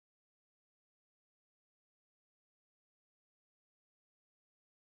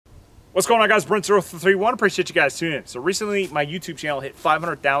What's going on, guys? Brent0331. Appreciate you guys tuning in. So recently, my YouTube channel hit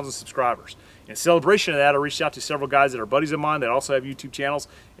 500,000 subscribers. In celebration of that, I reached out to several guys that are buddies of mine that also have YouTube channels,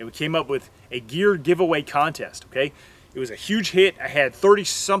 and we came up with a gear giveaway contest, okay? It was a huge hit. I had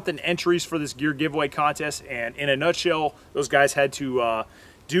 30-something entries for this gear giveaway contest, and in a nutshell, those guys had to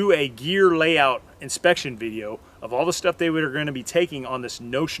do a gear layout inspection video of all the stuff they were going to be taking on this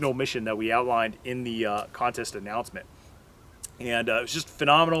notional mission that we outlined in the contest announcement. And it was just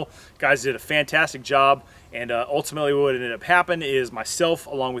phenomenal. Guys did a fantastic job, and ultimately what ended up happening is myself,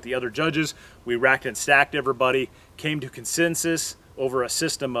 along with the other judges, we racked and stacked everybody, came to consensus over a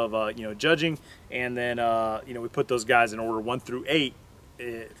system of judging, and then we put those guys in order 1 through 8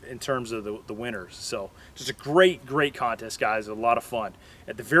 in terms of the winners. So just a great contest, guys. A lot of fun.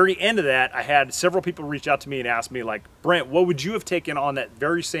 At the very end of that, I had several people reach out to me and ask me, like, Brent, what would you have taken on that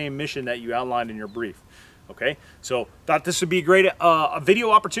very same mission that you outlined in your brief? Okay, so thought this would be a great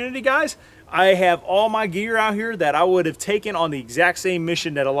video opportunity, guys. I have all my gear out here that I would have taken on the exact same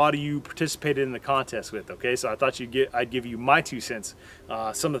mission that a lot of you participated in the contest with. Okay, so I thought I'd give you my 2 cents,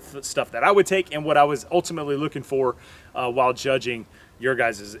 some of the stuff that I would take and what I was ultimately looking for while judging your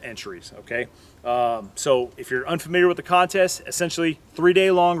guys' entries. Okay, so if you're unfamiliar with the contest, essentially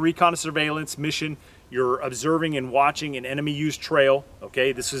 3-day-long recon surveillance mission. You're observing and watching an enemy-used trail.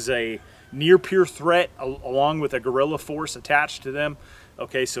 Okay, this is a near-peer threat along with a guerrilla force attached to them.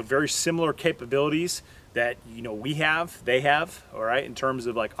 Okay, so very similar capabilities that we have, they have, all right, in terms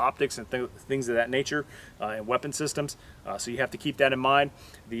of like optics and things of that nature and weapon systems. So you have to keep that in mind.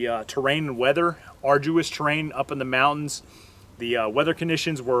 The terrain and weather, arduous terrain up in the mountains. The weather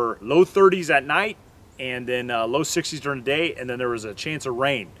conditions were low 30s at night and then low 60s during the day, and then there was a chance of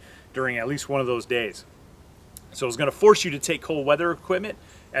rain during at least one of those days. So it's going to force you to take cold weather equipment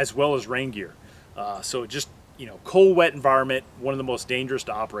as well as rain gear. So just, cold, wet environment, one of the most dangerous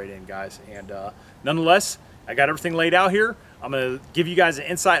to operate in, guys. And nonetheless, I got everything laid out here. I'm going to give you guys an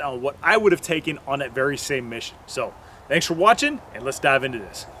insight on what I would have taken on that very same mission. So thanks for watching, and let's dive into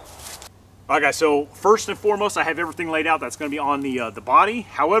this. All right, guys, so first and foremost, I have everything laid out that's going to be on the body.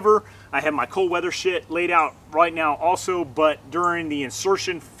 However, I have my cold weather shit laid out right now also, but during the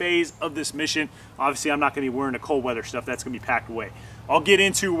insertion phase of this mission, obviously I'm not going to be wearing the cold weather stuff. That's going to be packed away. I'll get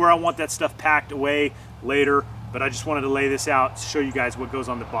into where I want that stuff packed away later, but I just wanted to lay this out to show you guys what goes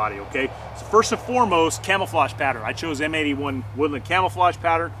on the body, okay? So first and foremost, camouflage pattern. I chose M81 Woodland camouflage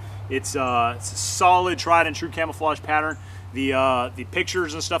pattern. It's a solid, tried and true camouflage pattern. The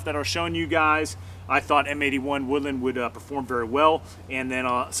pictures and stuff that I was showing you guys, I thought M81 Woodland would perform very well. And then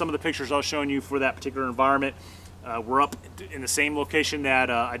some of the pictures I was showing you for that particular environment were up in the same location that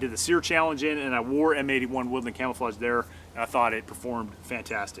I did the SEER challenge in, and I wore M81 Woodland camouflage there, and I thought it performed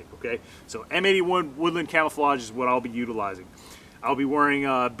fantastic, okay? So M81 Woodland camouflage is what I'll be utilizing. I'll be wearing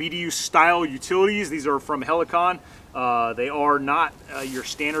BDU style utilities. These are from LOADOUT. They are not your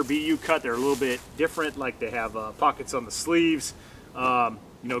standard BDU cut. They're a little bit different, like they have pockets on the sleeves.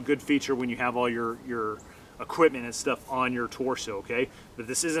 Good feature when you have all your equipment and stuff on your torso, okay? But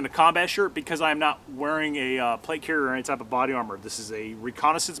this isn't a combat shirt because I'm not wearing a plate carrier or any type of body armor. This is a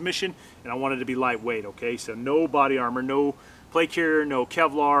reconnaissance mission, and I wanted to be lightweight, okay? So no body armor, no plate carrier, no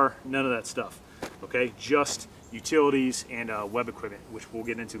Kevlar, none of that stuff, okay? Just utilities and web equipment, which we'll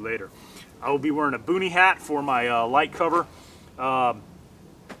get into later. I will be wearing a boonie hat for my light cover.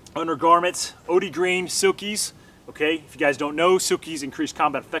 Undergarments, OD green silkies. Okay, if you guys don't know, silkies increase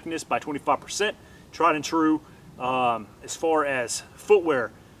combat effectiveness by 25%. Tried and true. As far as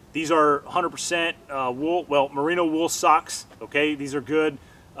footwear, these are 100% wool. Well, merino wool socks. Okay, these are good.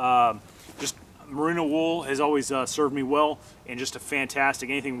 Just merino wool has always served me well, and just a fantastic,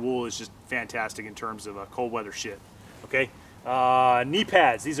 anything wool is just fantastic in terms of cold weather shit. Okay, knee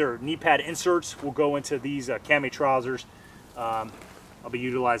pads. These are knee pad inserts. Will go into these cami trousers. I'll be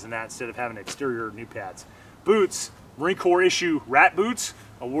utilizing that instead of having exterior knee pads. Boots, Marine Corps issue rat boots.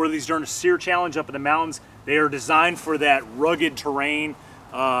 I wore these during the SEER challenge up in the mountains. They are designed for that rugged terrain.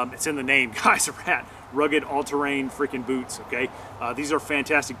 It's in the name, guys, rat. Rugged all-terrain freaking boots, okay? These are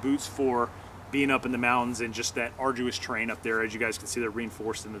fantastic boots for being up in the mountains and just that arduous terrain up there. As you guys can see, they're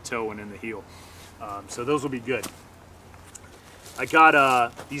reinforced in the toe and in the heel. So those will be good. I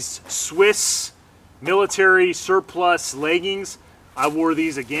got these Swiss military surplus leggings. I wore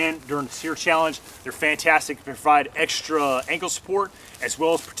these again during the SEER challenge. They're fantastic to provide extra ankle support as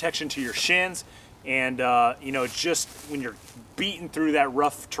well as protection to your shins. And just when you're beating through that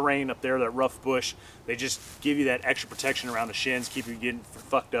rough terrain up there, that rough bush, they just give you that extra protection around the shins, keep you getting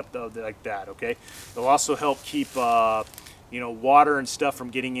fucked up like that, okay? They'll also help keep water and stuff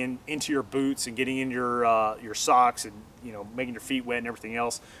from getting into your boots and getting in your socks and making your feet wet and everything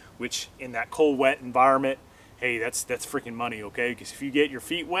else which in that cold, wet environment, hey, that's freaking money, okay? Because if you get your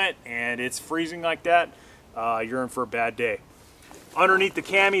feet wet and it's freezing like that, you're in for a bad day. Underneath the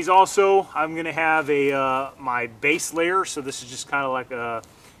camis also, I'm gonna have a my base layer. So this is just kind of like a,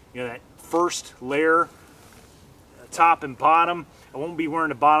 you know, that first layer, top and bottom. I won't be wearing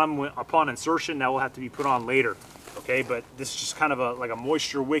the bottom upon insertion. That will have to be put on later, okay? But this is just kind of like a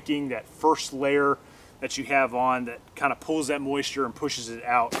moisture wicking, that first layer that you have on that kind of pulls that moisture and pushes it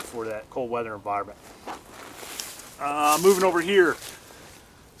out for that cold weather environment. Moving over here.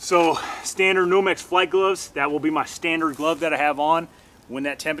 So standard Nomex flight gloves, that will be my standard glove that I have on when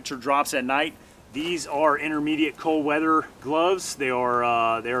that temperature drops at night. These are intermediate cold weather gloves.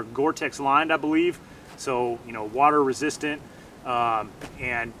 They're Gore-Tex lined, I believe. So, you know, water resistant,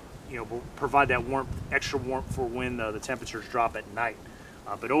 and, you know, will provide that warmth, extra warmth for when the temperatures drop at night.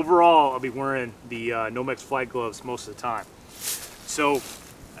 But overall, I'll be wearing the Nomex flight gloves most of the time. So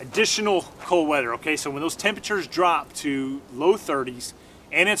additional cold weather, okay? So when those temperatures drop to low 30s,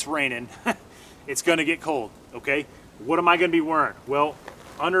 and it's raining, it's gonna get cold, okay? What am I gonna be wearing? Well,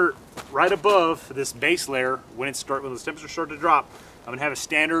 right above this base layer, when those temperatures start to drop, I'm gonna have a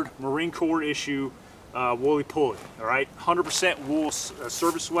standard Marine Corps issue woolly pulley, all right? 100% wool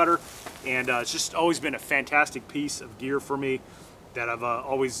service sweater, and it's just always been a fantastic piece of gear for me that I've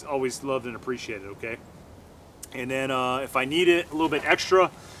always loved and appreciated, okay? And then if I need it a little bit extra,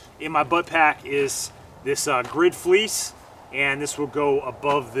 in my butt pack is this grid fleece, and this will go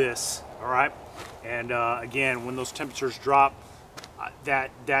above this, all right? And again, when those temperatures drop,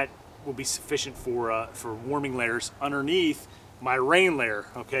 that will be sufficient for warming layers underneath my rain layer,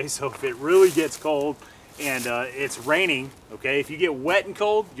 okay? So if it really gets cold and it's raining, okay, if you get wet and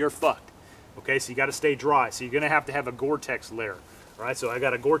cold, you're fucked, okay? So you gotta stay dry. So you're gonna have to have a Gore-Tex layer, all right? So I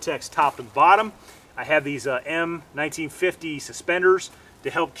got a Gore-Tex top and bottom. I have these M1950 suspenders to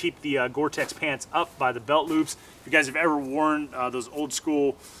help keep the Gore-Tex pants up by the belt loops. If you guys have ever worn those old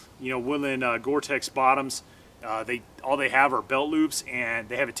school, you know, woolen Gore-Tex bottoms, all they have are belt loops, and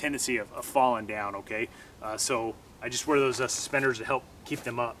they have a tendency of falling down, okay? So I just wear those suspenders to help keep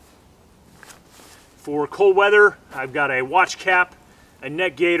them up. For cold weather, I've got a watch cap, a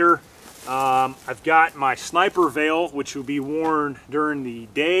neck gaiter. I've got my sniper veil, which will be worn during the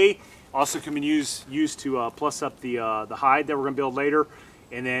day. Also can be used to plus up the hide that we're gonna build later.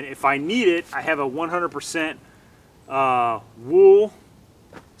 And then if I need it, I have a 100% wool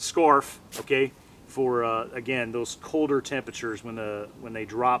scarf, okay, for again, those colder temperatures when they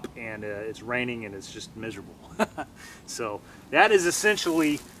drop and it's raining and it's just miserable. So that is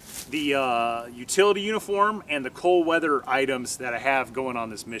essentially the utility uniform and the cold weather items that I have going on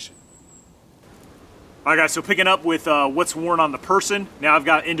this mission. All right, guys, so picking up with what's worn on the person. Now I've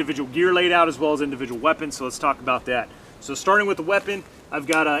got individual gear laid out as well as individual weapons, so let's talk about that. So starting with the weapon, I've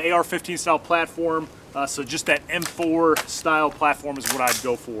got an AR-15 style platform, so just that M4 style platform is what I'd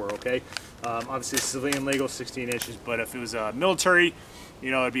go for, okay? Obviously civilian legal 16 inches, but if it was military,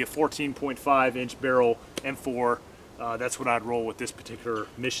 you know, it'd be a 14.5 inch barrel M4. That's what I'd roll with this particular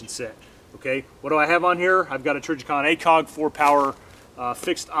mission set, okay? What do I have on here? I've got a Trijicon ACOG 4-power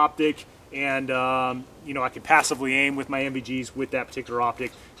fixed optic, and you know, I can passively aim with my MVGs with that particular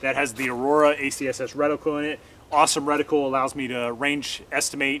optic. That has the Aurora ACSS reticle in it. Awesome reticle, allows me to range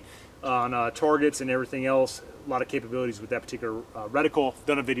estimate on targets and everything else. A lot of capabilities with that particular reticle.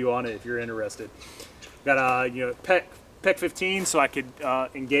 Done a video on it if you're interested. Got a you know PEC 15, so I could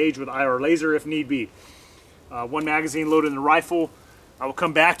engage with IR laser if need be. One magazine loaded in the rifle. I will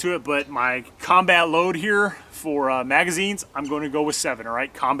come back to it, but my combat load here for magazines, I'm going to go with 7. All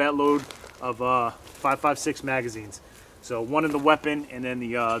right, combat load of 5.56 magazines. So 1 in the weapon, and then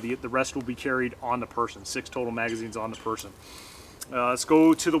the rest will be carried on the person. 6 total magazines on the person. Let's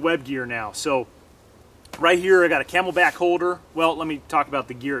go to the web gear now. So right here I got a camelback holder. Well, let me talk about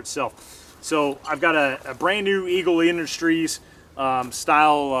the gear itself. So I've got a brand new Eagle Industries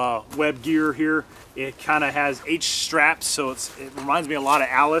style web gear here. It kind of has H straps, so it reminds me a lot of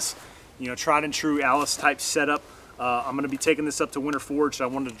Alice, you know, tried and true Alice type setup. I'm going to be taking this up to Winter Forge, so I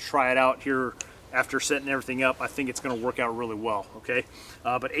wanted to try it out here after setting everything up. I think it's going to work out really well, okay?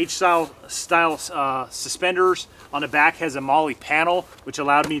 But H-style suspenders. On the back has a MOLLE panel, which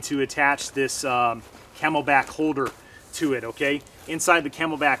allowed me to attach this camelback holder to it, okay? Inside the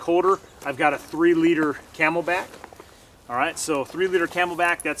camelback holder, I've got a 3-liter camelback. All right, so 3-liter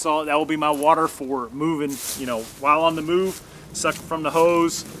camelback, that's all. That will be my water for moving, you know, while on the move, sucking from the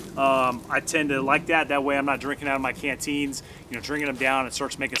hose. I tend to like that. That way I'm not drinking out of my canteens, you know, drinking them down, it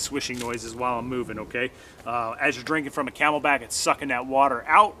starts making swishing noises while I'm moving, okay? As you're drinking from a camelback, it's sucking that water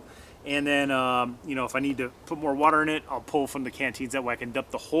out, and then you know, if I need to put more water in it, I'll pull from the canteens. That way I can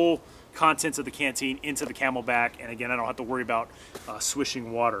dump the whole contents of the canteen into the Camelback, and again, I don't have to worry about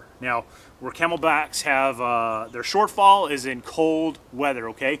swishing water. Now, where Camelbacks have their shortfall is in cold weather,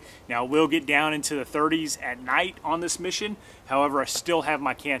 okay? Now, we'll get down into the 30s at night on this mission. However, I still have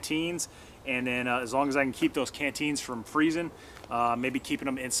my canteens, and then as long as I can keep those canteens from freezing, maybe keeping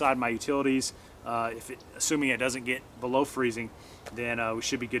them inside my utilities, assuming it doesn't get below freezing, then we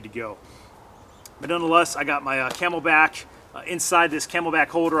should be good to go. But nonetheless, I got my Camelback. Inside this Camelback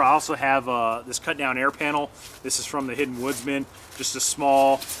holder, I also have this cut down air panel. This is from the Hidden Woodsman, just a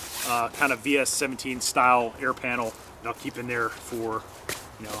small kind of VS-17 style air panel that I'll keep in there for,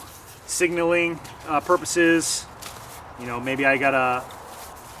 you know, signaling purposes. You know, maybe I gotta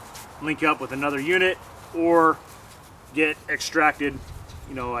link up with another unit or get extracted.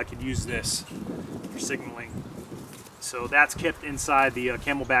 You know, I could use this for signaling. So that's kept inside the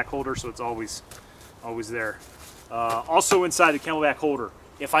Camelback holder, so it's always there. Also inside the Camelback holder,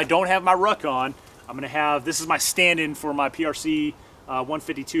 if I don't have my RECON, I'm going to have, this is my stand-in for my PRC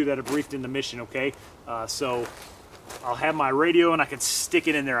 152 that I briefed in the mission, okay? So I'll have my radio and I can stick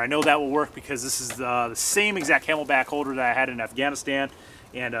it in there. I know that will work because this is the same exact Camelback holder that I had in Afghanistan,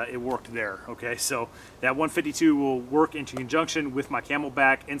 and it worked there, okay? So that 152 will work in conjunction with my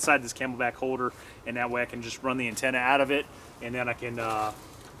Camelback inside this Camelback holder, and that way I can just run the antenna out of it, and then I can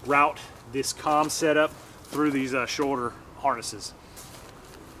route this comm setup through these shoulder harnesses.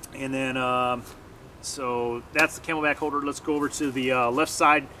 And then so that's the Camelback holder. Let's go over to the left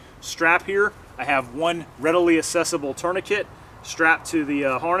side strap here. I have one readily accessible tourniquet strapped to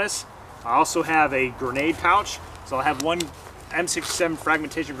the harness. I also have a grenade pouch, so I'll have one M67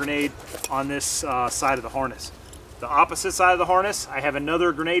 fragmentation grenade on this side of the harness. The opposite side of the harness, I have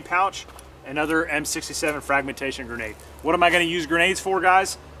another grenade pouch, another M67 fragmentation grenade. What am I going to use grenades for,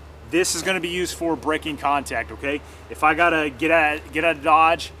 guys? This is going to be used for breaking contact, okay? If I gotta get out of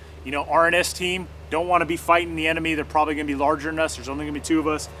dodge, you know, RNS team don't want to be fighting the enemy. They're probably going to be larger than us. There's only going to be 2 of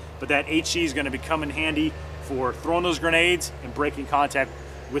us, but that HE is going to be coming handy for throwing those grenades and breaking contact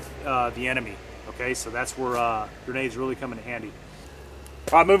with the enemy. Okay, so that's where grenades really come in handy.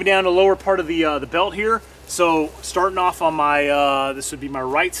 All right, moving down to the lower part of the belt here. So starting off on my this would be my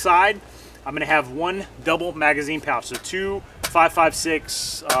right side. I'm going to have one double magazine pouch, so 2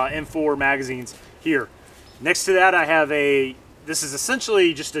 5.56 M4 magazines here. Next to that, I have this is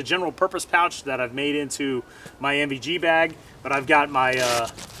essentially just a general purpose pouch that I've made into my NVG bag, but I've got my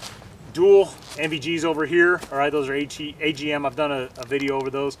dual NVGs over here. All right, those are AGM. I've done a video over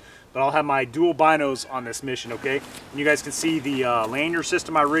those, but I'll have my dual binos on this mission, okay? And you guys can see the lanyard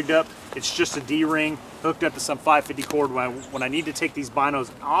system I rigged up. It's just a D-ring hooked up to some 550 cord. When I need to take these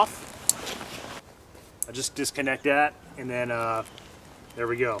binos off, I just disconnect that, and then there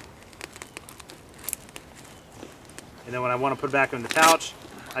we go. And then when I want to put it back in the pouch,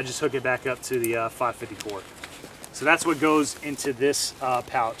 I just hook it back up to the 550 cord. So that's what goes into this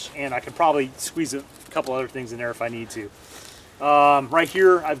pouch, and I could probably squeeze a couple other things in there if I need to. Right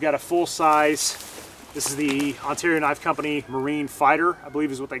here, I've got a full size. This is the Ontario Knife Company Marine Fighter, I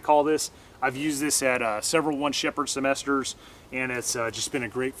believe is what they call this. I've used this at several One Shepherd semesters, and it's just been a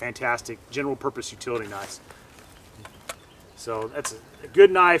great, fantastic general purpose utility knife. So that's a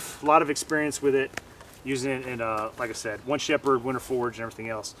good knife, a lot of experience with it, using it in, like I said, One Shepherd, Winter Forge, and everything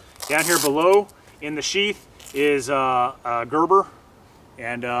else. Down here below in the sheath is a Gerber,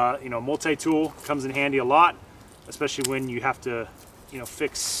 and you know, multi-tool comes in handy a lot, especially when you have to, you know,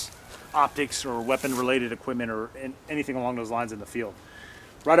 fix optics or weapon-related equipment or anything along those lines in the field.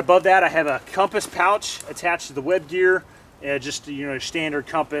 Right above that, I have a compass pouch attached to the web gear. Just, you know, standard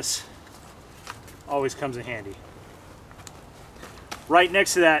compass always comes in handy. Right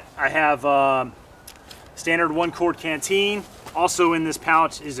next to that, I have standard 1-quart canteen. Also in this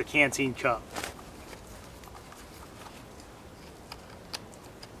pouch is a canteen cup.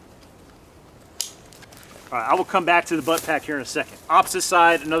 All right, I will come back to the butt pack here in a second. Opposite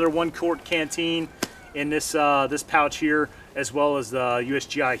side, another 1-quart canteen in this this pouch here, as well as the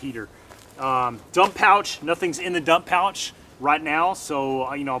USGI heater. Dump pouch, nothing's in the dump pouch right now,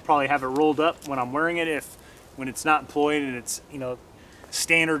 so you know, I'll probably have it rolled up when I'm wearing it, when it's not employed and it's, you know,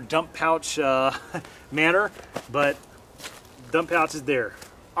 standard dump pouch manner, but dump pouch is there.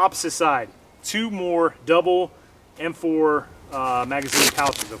 Opposite side, 2 more double M4 magazine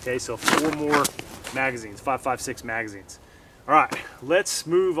pouches, okay, so 4 more magazines, 5.56 magazines. All right, let's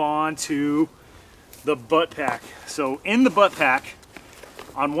move on to the butt pack. So in the butt pack,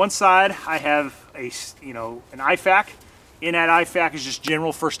 on one side I have an IFAK. In that IFAK is just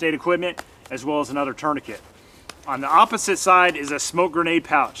general first aid equipment, as well as another tourniquet. On the opposite side is a smoke grenade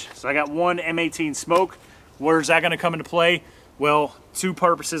pouch. So I got one M18 smoke. Where's that going to come into play? Well, two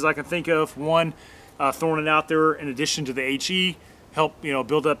purposes I can think of. One, throwing it out there in addition to the HE, help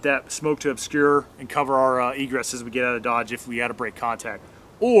build up that smoke to obscure and cover our egress as we get out of Dodge if we had to break contact.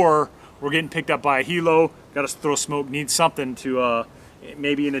 Or we're getting picked up by a helo, got to throw smoke, need something to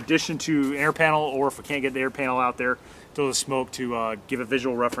maybe in addition to air panel, or if we can't get the air panel out there, throw the smoke to give a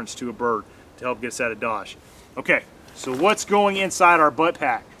visual reference to a bird to help get us out of Dodge. Okay, so what's going inside our butt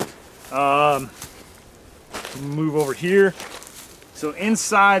pack? Move over here. So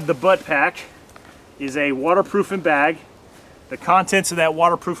inside the butt pack is a waterproofing bag. The contents of that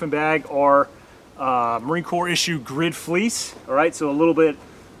waterproofing bag are Marine Corps issue grid fleece. All right, so a little bit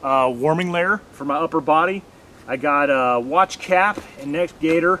warming layer for my upper body. I got a watch cap and neck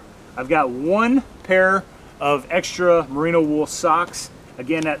gaiter. I've got one pair of extra merino wool socks.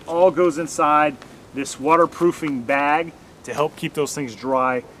 Again, that all goes inside this waterproofing bag to help keep those things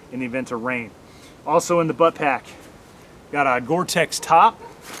dry in the event of rain. Also in the butt pack, got a Gore-Tex top,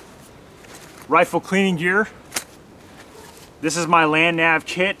 rifle cleaning gear. This is my land nav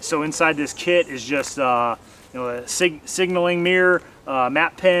kit. So inside this kit is just a signaling mirror,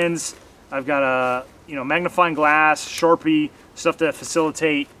 map pens. I've got a magnifying glass, Sharpie, stuff to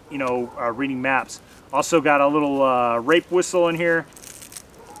facilitate reading maps. Also got a little rape whistle in here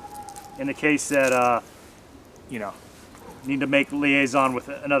in the case that need to make liaison with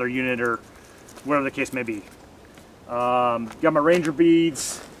another unit or whatever the case may be. Got my Ranger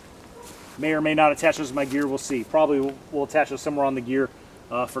beads. May or may not attach those to my gear, we'll see. Probably we'll attach those somewhere on the gear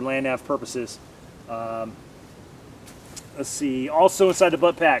for land nav purposes. Let's see, also inside the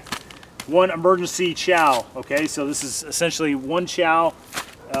butt pack, one emergency chow. Okay, so this is essentially one chow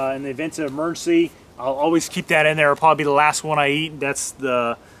in the event of emergency. I'll always keep that in there. It'll probably be the last one I eat. That's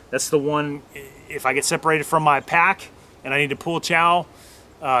the one, if I get separated from my pack and I need to pull chow,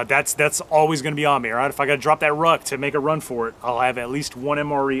 that's always going to be on me, all right? If I got to drop that ruck to make a run for it, I'll have at least one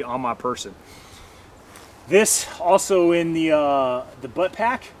MRE on my person. This also in the butt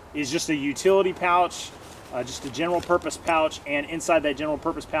pack is just a utility pouch, just a general purpose pouch, and inside that general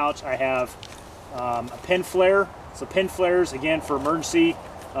purpose pouch I have a pen flare. So pen flares, again, for emergency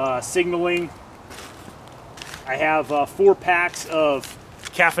signaling. I have 4 packs of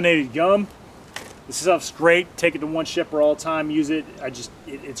caffeinated gum. This stuff's great. Take it to one shipper all the time. Use it.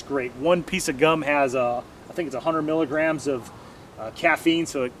 It's great. One piece of gum has I think it's 100 milligrams of caffeine,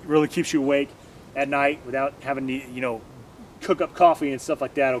 so it really keeps you awake at night without having to cook up coffee and stuff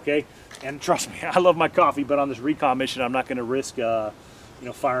like that. Okay, and trust me, I love my coffee, but on this recon mission, I'm not going to risk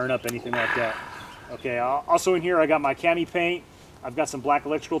firing up anything like that. Okay. Also in here, I got my cami paint. I've got some black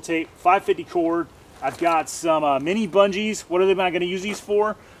electrical tape, 550 cord. I've got some mini bungees. What am I going to use these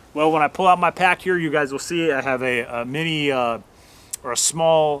for? Well, when I pull out my pack here, you guys will see I have a mini or a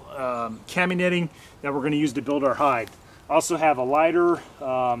small cami netting that we're going to use to build our hide. I also have a lighter,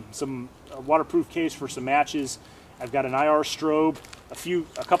 some waterproof case for some matches. I've got an IR strobe,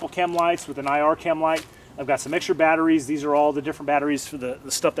 a couple chem lights with an IR chem light. I've got some extra batteries. These are all the different batteries for the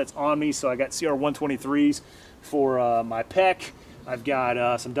stuff that's on me. So I got CR123s for my PEC. I've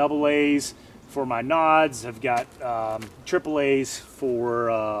got some AA's for my nods. I've got AAA's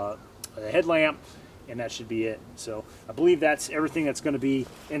for the headlamp, and that should be it. So I believe that's everything that's going to be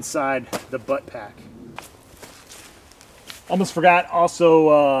inside the butt pack. Almost forgot,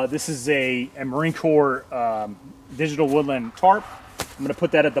 also this is a Marine Corps digital woodland tarp. I'm going to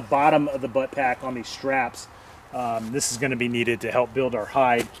put that at the bottom of the butt pack on these straps. This is going to be needed to help build our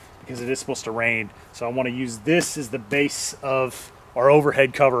hide because it is supposed to rain. So I want to use this as the base of our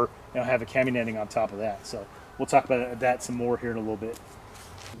overhead cover and have a cami netting on top of that. So we'll talk about that some more here in a little bit.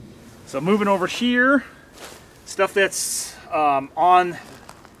 So moving over here, stuff that's on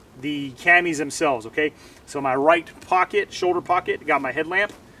the camis themselves, okay? So my right pocket, shoulder pocket, got my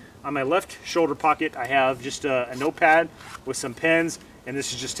headlamp. On my left shoulder pocket, I have just a notepad with some pens, and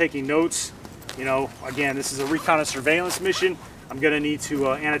this is just taking notes. Again, this is a recon and surveillance mission. I'm gonna need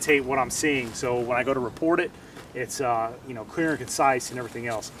to annotate what I'm seeing. So when I go to report it, it's clear and concise and everything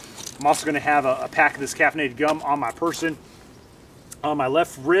else. I'm also gonna have a pack of this caffeinated gum on my person. On my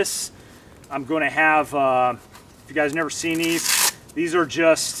left wrist, I'm gonna have, if you guys never seen these are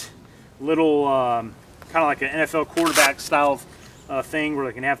just little, kind of like an NFL quarterback style thing where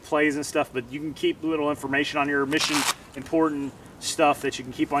they can have plays and stuff, but you can keep little information on your mission, important stuff that you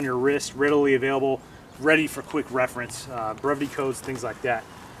can keep on your wrist, readily available, ready for quick reference, brevity codes, things like that.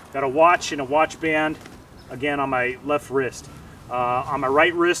 Got a watch and a watch band, again, on my left wrist. On my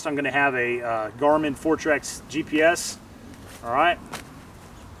right wrist, I'm going to have a Garmin Fortrex GPS. All right.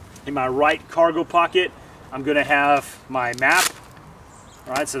 In my right cargo pocket, I'm going to have my map.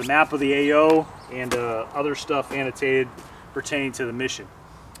 All right, so the map of the AO and other stuff annotated pertaining to the mission.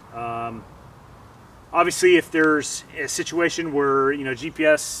 Obviously, if there's a situation where, you know,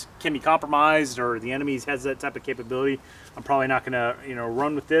 GPS can be compromised or the enemy has that type of capability, I'm probably not going to, you know,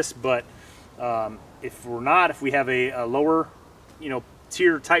 run with this. But if we're not, if we have a lower, you know,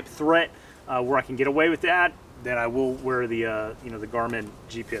 tier type threat where I can get away with that, then I will wear the, you know, the Garmin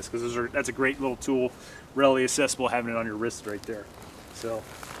GPS, because that's a great little tool, readily accessible, having it on your wrist right there. So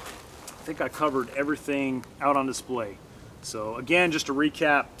I think I covered everything out on display. So again, just to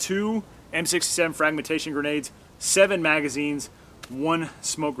recap, 2 M67 fragmentation grenades, 7 magazines, 1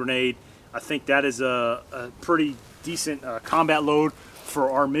 smoke grenade. I think that is a pretty decent combat load for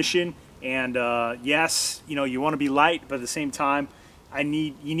our mission. And yes, you know, you want to be light, but at the same time,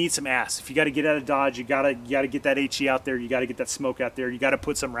 you need some ass. If you got to get out of dodge, you gotta get that HE out there. You got to get that smoke out there. You got to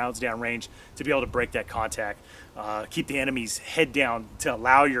put some rounds down range to be able to break that contact. Keep the enemy's head down to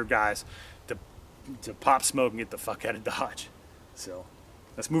allow your guys to pop smoke and get the fuck out of dodge. So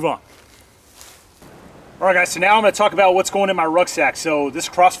let's move on. All right, guys. So now I'm going to talk about what's going in my rucksack. So this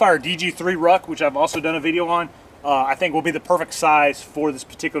Crossfire DG3 ruck, which I've also done a video on, I think will be the perfect size for this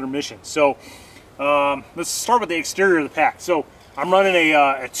particular mission. So let's start with the exterior of the pack. So I'm running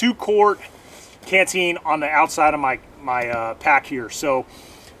a 2-quart canteen on the outside of my pack here. So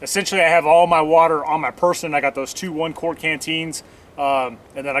essentially I have all my water on my person. I got those 2 1-quart canteens, and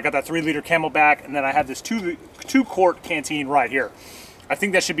then I got that 3-liter Camelback, and then I have this 2-quart canteen right here. I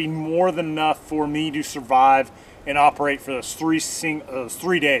think that should be more than enough for me to survive and operate for those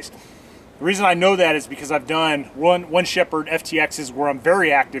 3 days. The reason I know that is because I've done one Shepherd FTXs where I'm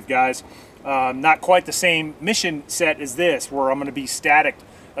very active, guys. Not quite the same mission set as this, where I'm going to be static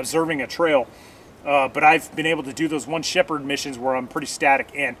observing a trail. But I've been able to do those one Shepherd missions where I'm pretty static,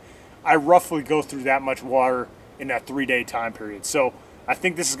 and I roughly go through that much water in that 3-day time period. So I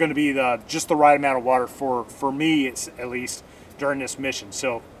think this is going to be just the right amount of water for me, at least during this mission.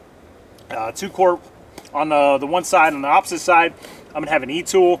 So 2-quart on the one side. On the opposite side, I'm going to have an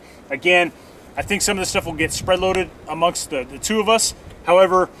E-tool. Again, I think some of the stuff will get spread loaded amongst the 2 of us.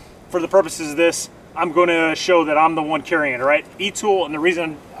 However, for the purposes of this, I'm going to show that I'm the one carrying it, all right? E-tool, and the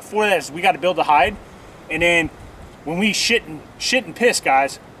reason for that is we got to build a hide, and then when we shit and piss,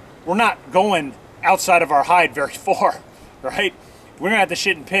 guys, we're not going outside of our hide very far, right? We're going to have to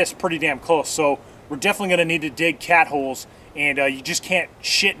shit and piss pretty damn close, so we're definitely going to need to dig cat holes, and you just can't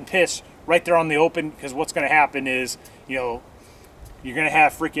shit and piss right there on the open, because what's going to happen is, you know, you're going to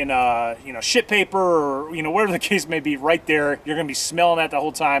have freaking, you know, shit paper or, you know, whatever the case may be right there. You're going to be smelling that the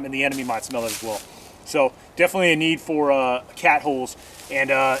whole time, and the enemy might smell it as well. So definitely a need for cat holes, and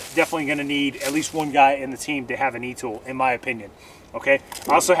definitely going to need at least one guy in the team to have an E-tool, in my opinion. Okay.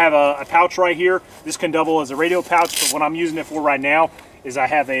 I also have a pouch right here. This can double as a radio pouch, but what I'm using it for right now is I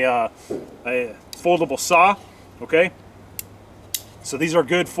have a foldable saw. Okay. So these are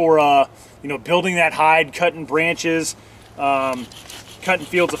good for, you know, building that hide, cutting branches, cutting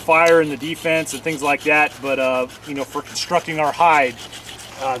fields of fire in the defense and things like that. But you know, for constructing our hide,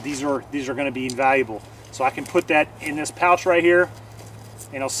 these are going to be invaluable. So I can put that in this pouch right here,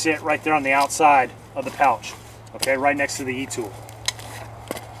 and it'll sit right there on the outside of the pouch. Okay, right next to the E-tool.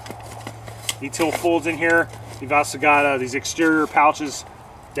 E-tool folds in here. You've also got these exterior pouches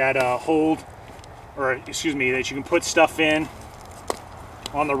that hold, or excuse me, that you can put stuff in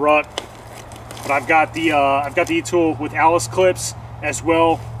on the ruck. But I've got the E-tool with Alice clips, as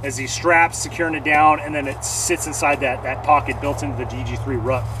well as these straps securing it down, and then it sits inside that pocket built into the DG3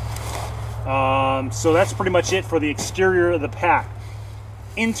 ruck. So that's pretty much it for the exterior of the pack.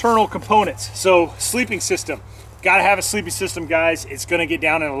 Internal components. So sleeping system. Got to have a sleeping system, guys. It's going to get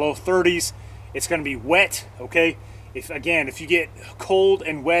down in the low 30s. It's going to be wet, okay? If you get cold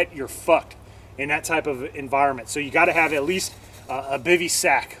and wet, you're fucked in that type of environment. So you got to have at least a bivy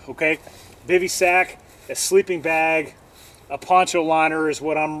sack, okay? Bivy sack, a sleeping bag, a poncho liner is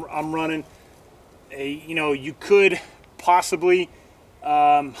what I'm running. You know, you could possibly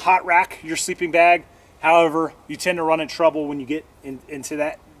hot rack your sleeping bag. However, you tend to run in trouble when you get into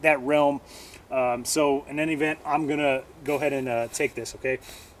that realm. So in any event, I'm gonna go ahead and take this, okay?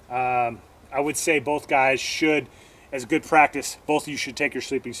 I would say both guys should, as a good practice, both of you should take your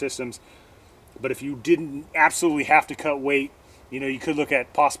sleeping systems. But if you didn't absolutely have to cut weight, you know, you could look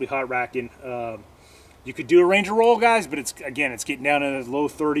at possibly hot racking. You could do a Ranger roll, guys, but it's getting down in the low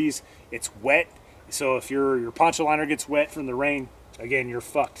 30s. It's wet, so if your poncho liner gets wet from the rain, again, you're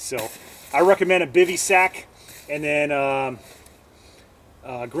fucked. So I recommend a bivy sack, and then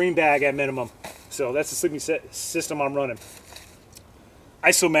a green bag at minimum. So that's the sleeping system I'm running.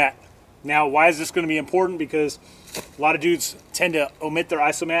 Isomat. Now, why is this going to be important? Because a lot of dudes tend to omit their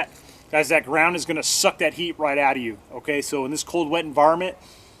isomat. Guys, that ground is going to suck that heat right out of you. Okay, so in this cold, wet environment,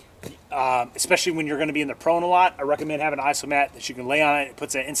 especially when you're going to be in the prone a lot, I recommend having an isomat that you can lay on it. It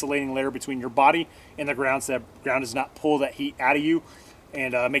puts that insulating layer between your body and the ground, so that ground does not pull that heat out of you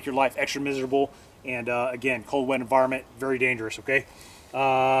and make your life extra miserable. And again, cold, wet environment, very dangerous. Okay,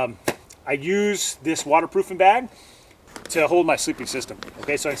 I use this waterproofing bag to hold my sleeping system.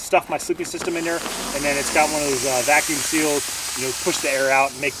 Okay, so I stuff my sleeping system in there, and then it's got one of those vacuum seals, you know, push the air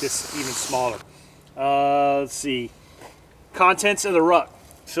out and make this even smaller. Let's see, contents of the ruck.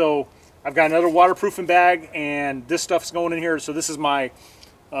 So I've got another waterproofing bag, and this stuff's going in here. So this is my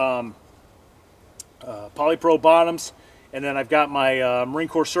polypro bottoms, and then I've got my Marine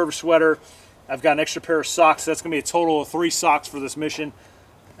Corps service sweater. I've got an extra pair of socks. That's gonna be a total of 3 socks for this mission.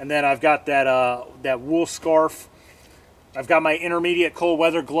 And then I've got that that wool scarf. I've got my intermediate cold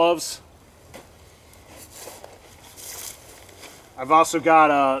weather gloves. I've also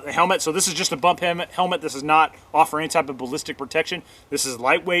got a helmet. So this is just a bump helmet. This does not offer any type of ballistic protection. This is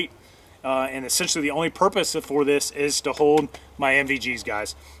lightweight, and essentially the only purpose for this is to hold my MVGs,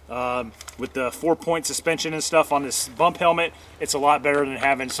 guys. With the 4-point suspension and stuff on this bump helmet, it's a lot better than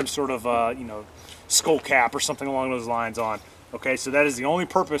having some sort of you know, skull cap or something along those lines on. Okay, so that is the only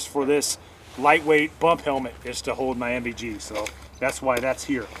purpose for this lightweight bump helmet, is to hold my MVG. So that's why that's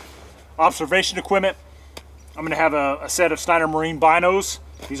here. Observation equipment. I'm going to have a set of Snyder Marine binos.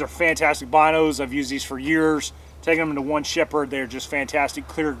 These are fantastic binos. I've used these for years. Taking them to One Shepherd, they're just fantastic.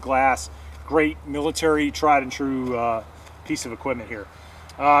 Clear glass, great military, tried and true piece of equipment here.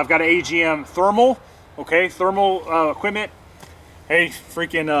 I've got an AGM thermal. Okay, thermal equipment. Hey,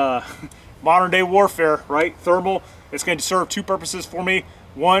 freaking modern day warfare, right? Thermal. It's going to serve 2 purposes for me.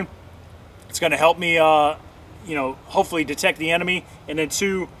 One, it's going to help me, you know, hopefully detect the enemy, and then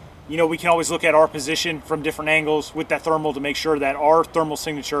 2, you know, we can always look at our position from different angles with that thermal to make sure that our thermal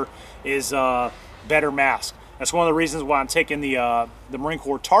signature is better masked. That's one of the reasons why I'm taking the Marine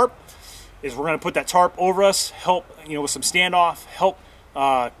Corps tarp, is we're going to put that tarp over us, help, you know, with some standoff, help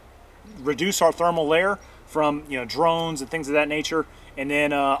reduce our thermal layer from, you know, drones and things of that nature. And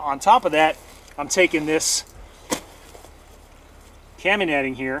then on top of that, I'm taking this cami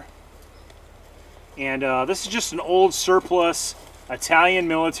netting here, and this is just an old surplus Italian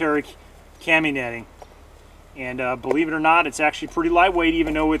military cami netting, and believe it or not, it's actually pretty lightweight,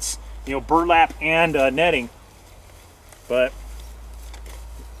 even though it's, you know, burlap and netting. But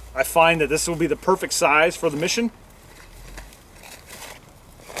I find that this will be the perfect size for the mission.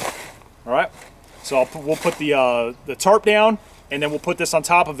 All right, so we'll put the tarp down, and then we'll put this on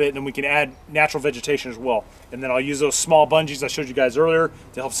top of it, and then we can add natural vegetation as well. And then I'll use those small bungees I showed you guys earlier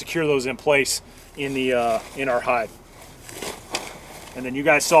to help secure those in place in the in our hide. And then you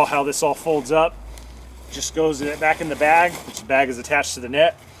guys saw how this all folds up. Just goes back in the bag, which the bag is attached to the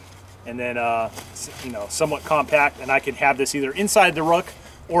net, and then you know, somewhat compact. And I can have this either inside the ruck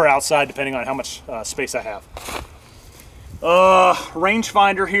or outside, depending on how much space I have.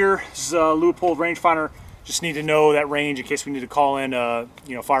 Rangefinder here. This is a Leupold rangefinder. Just need to know that range in case we need to call in,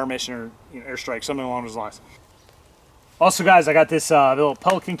 you know, fire mission or, you know, airstrike, something along those lines. Also, guys, I got this little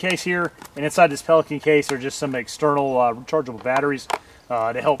Pelican case here, and inside this Pelican case are just some external rechargeable batteries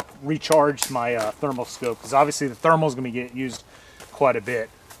to help recharge my thermal scope, because obviously the thermal is going to get used quite a bit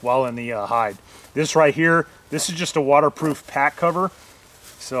while in the hide. This right here, this is just a waterproof pack cover,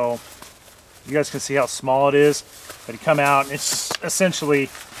 so you guys can see how small it is. But it come out, and it's essentially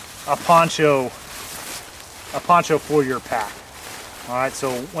a poncho for your pack. All right,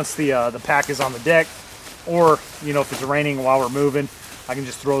 so once the pack is on the deck, or, you know, if it's raining while we're moving, I can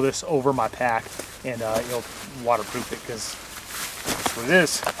just throw this over my pack, and it'll waterproof it, because that's what it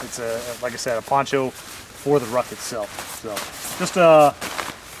is. It's like I said, a poncho for the ruck itself. So just a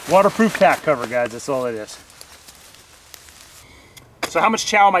waterproof pack cover, guys. That's all it is. So how much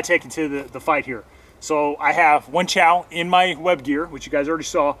chow am I taking to the fight here? So I have 1 chow in my web gear, which you guys already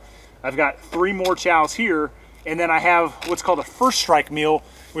saw. I've got 3 more chows here, and then I have what's called a first strike meal,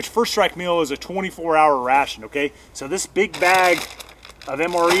 which first strike meal is a 24-hour ration, okay? So this big bag of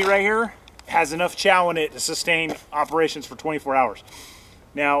MRE right here has enough chow in it to sustain operations for 24 hours.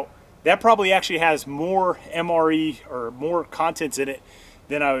 Now, that probably actually has more MRE or more contents in it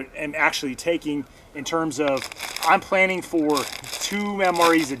than I am actually taking, in terms of, I'm planning for 2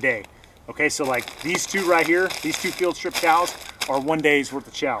 MREs a day. Okay, so like these 2 right here, these 2 field strip chows are 1 day's worth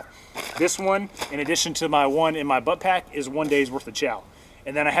of chow. This one, in addition to my one in my butt pack, is 1 day's worth of chow.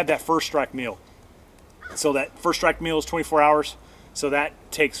 And then I had that first strike meal. So that first strike meal is 24 hours, so that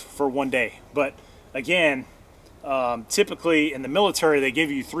takes for 1 day. But again, Typically in the military, they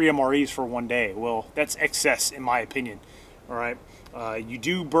give you 3 MREs for 1 day. Well, that's excess in my opinion. All right. You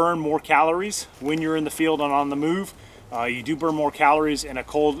do burn more calories when you're in the field and on the move. You do burn more calories in a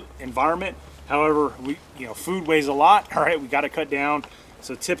cold environment. However, food weighs a lot. All right, we got to cut down.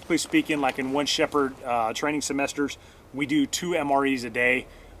 So typically speaking, like in one shepherd training semesters, we do 2 MREs a day,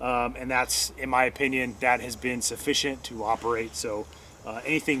 and that's, in my opinion, that has been sufficient to operate. So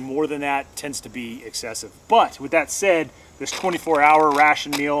anything more than that tends to be excessive. But with that said, this 24-hour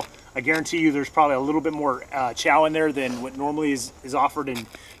ration meal, I guarantee you there's probably a little bit more chow in there than what normally is offered in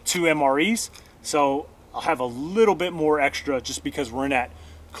 2 MREs. So I'll have a little bit more extra just because we're in that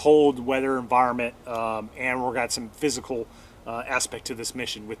cold weather environment, and we've got some physical aspect to this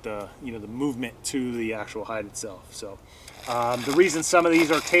mission with the the movement to the actual hide itself. So the reason some of these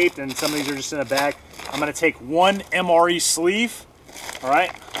are taped and some of these are just in a bag, I'm going to take 1 MRE sleeve. All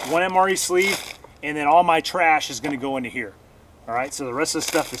right, 1 MRE sleeve, and then all my trash is going to go into here. All right, so the rest of the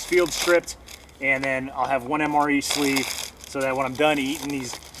stuff is field stripped, and then I'll have 1 MRE sleeve so that when I'm done eating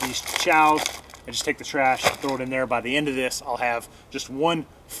these chows, I just take the trash and throw it in there. By the end of this, I'll have just 1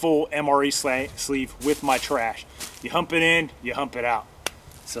 full MRE sleeve with my trash. You hump it in, you hump it out.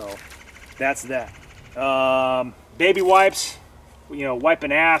 So that's that. Baby wipes,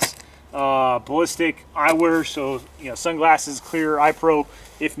 wiping ass, ballistic eyewear, so sunglasses, clear, eye pro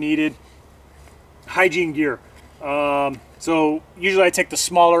if needed. Hygiene gear. So usually I take the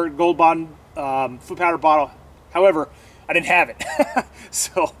smaller gold bond foot powder bottle. However, I didn't have it,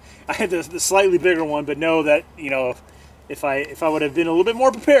 so I had the slightly bigger one. But know that if I would have been a little bit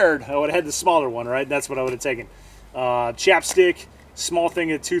more prepared, I would have had the smaller one, right? That's what I would have taken. Chapstick, small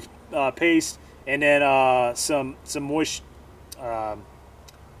thing of tooth paste, and then some moist, the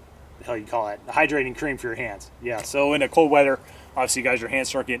hell you call it, hydrating cream for your hands. Yeah. So in the cold weather, obviously, guys, your hands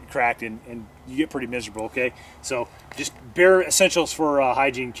start getting cracked and you get pretty miserable. Okay. So just bare essentials for a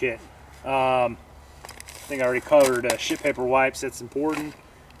hygiene kit. I think I already covered shit paper wipes. That's important.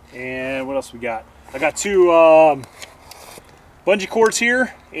 And what else we got? I got 2 bungee cords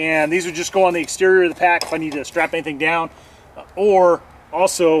here, and these would just go on the exterior of the pack if I need to strap anything down. Or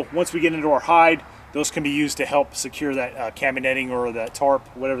also, once we get into our hide, those can be used to help secure that cabin netting or that tarp,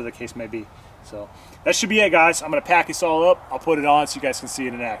 whatever the case may be. So that should be it, guys. I'm going to pack this all up. I'll put it on so you guys can see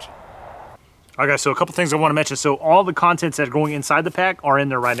it in action. All right, guys, so a couple things I want to mention. So all the contents that are going inside the pack are in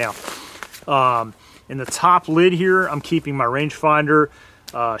there right now. In the top lid here, I'm keeping my rangefinder,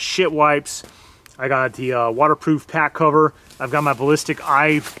 shit wipes. I got the waterproof pack cover. I've got my ballistic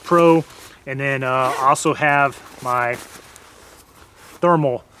eye pro, and then I also have my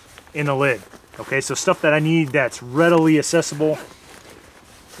thermal in the lid. Okay, so stuff that I need that's readily accessible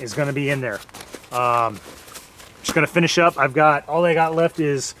is going to be in there. Just going to finish up. All I got left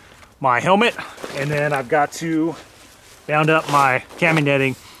is my helmet, and then I've got to bound up my cami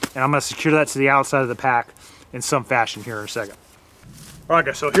netting, and I'm going to secure that to the outside of the pack in some fashion here in a second. All right,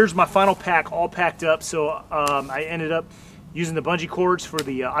 guys, so here's my final pack all packed up. So I ended up using the bungee cords for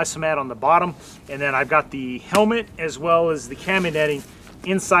the isomat on the bottom, and then I've got the helmet as well as the cami netting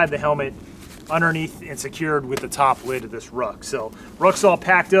inside the helmet underneath and secured with the top lid of this ruck. So ruck's all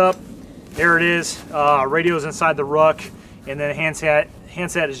packed up. There it is. Radio's inside the ruck, and then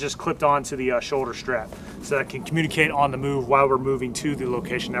handset is just clipped onto the shoulder strap so that I can communicate on the move while we're moving to the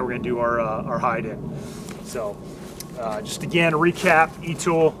location that we're going to do our hide in. So just again, a recap: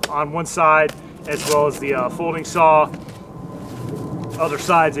 e-tool on one side as well as the folding saw. Other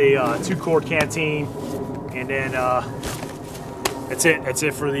side's a 2-cord canteen, and then that's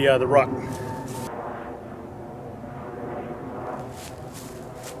it for the ruck.